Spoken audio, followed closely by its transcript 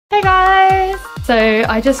Hey guys! So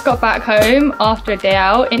I just got back home after a day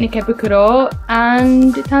out in Ikebukuro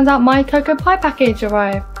and it turns out my KOKOpie package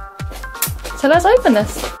arrived. So let's open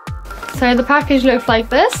this. So the package looks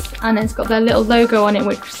like this and it's got their little logo on it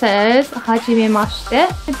which says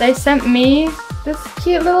Hajimemashite. They sent me this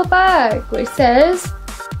cute little bag which says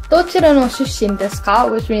Dochira no shushin desu ka?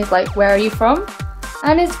 Which means like where are you from?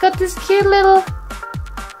 And it's got this cute little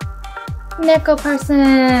neko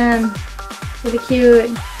person. Really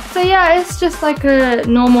cute. So yeah, it's just like a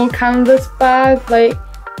normal canvas bag. Like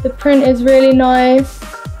the print is really nice.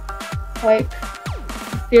 Like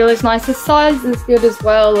the feel is nice. The size is good as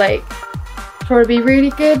well. Like probably really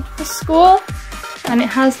good for school. And it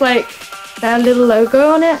has like their little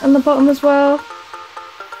logo on it on the bottom as well.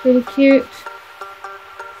 Really cute.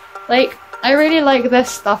 Like I really like this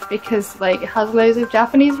stuff because like it has loads of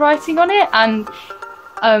Japanese writing on it and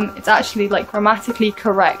it's actually like grammatically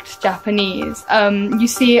correct Japanese. You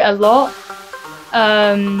see it a lot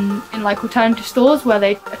in like alternative stores where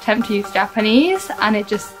they attempt to use Japanese and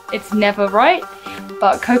it's never right.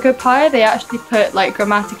 But KOKOpie, they actually put like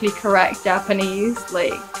grammatically correct Japanese.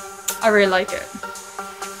 Like I really like it.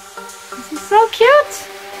 This is so cute.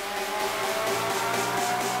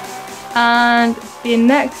 And the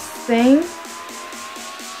next thing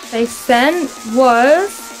they sent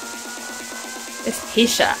was this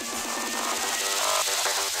t-shirt,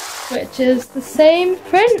 which is the same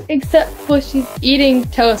print except for she's eating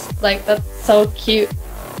toast. Like that's so cute.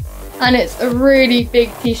 And it's a really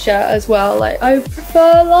big t-shirt as well. Like I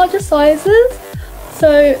prefer larger sizes,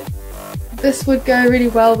 so this would go really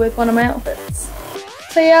well with one of my outfits.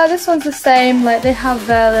 So yeah, this one's the same. Like they have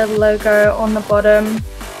their little logo on the bottom.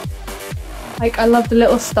 Like I love the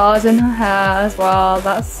little stars in her hair as well.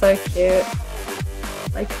 That's so cute.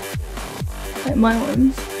 Like my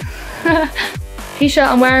ones. T-shirt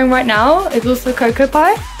I'm wearing right now is also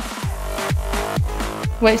KOKOpie,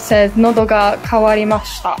 which says Nodo ga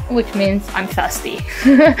kawarimashita, which means I'm thirsty.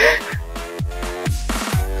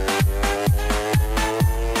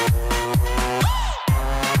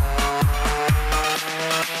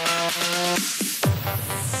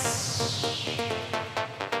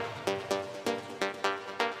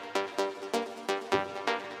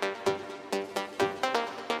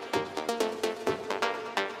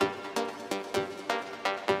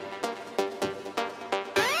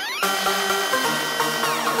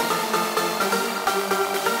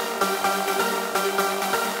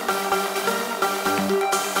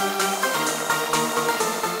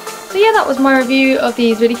 So yeah, that was my review of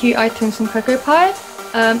these really cute items from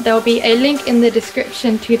KOKOpie. There will be a link in the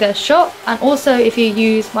description to their shop, and also if you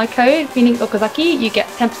use my code Phoenix Okazaki, you get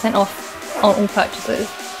 10% off on all purchases.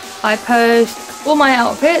 I post all my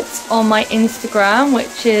outfits on my Instagram,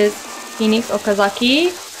 which is Phoenix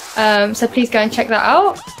Okazaki, so please go and check that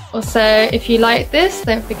out. Also, if you like this,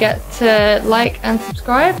 don't forget to like and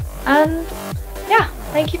subscribe, and yeah,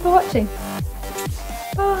 thank you for watching.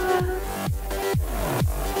 Bye!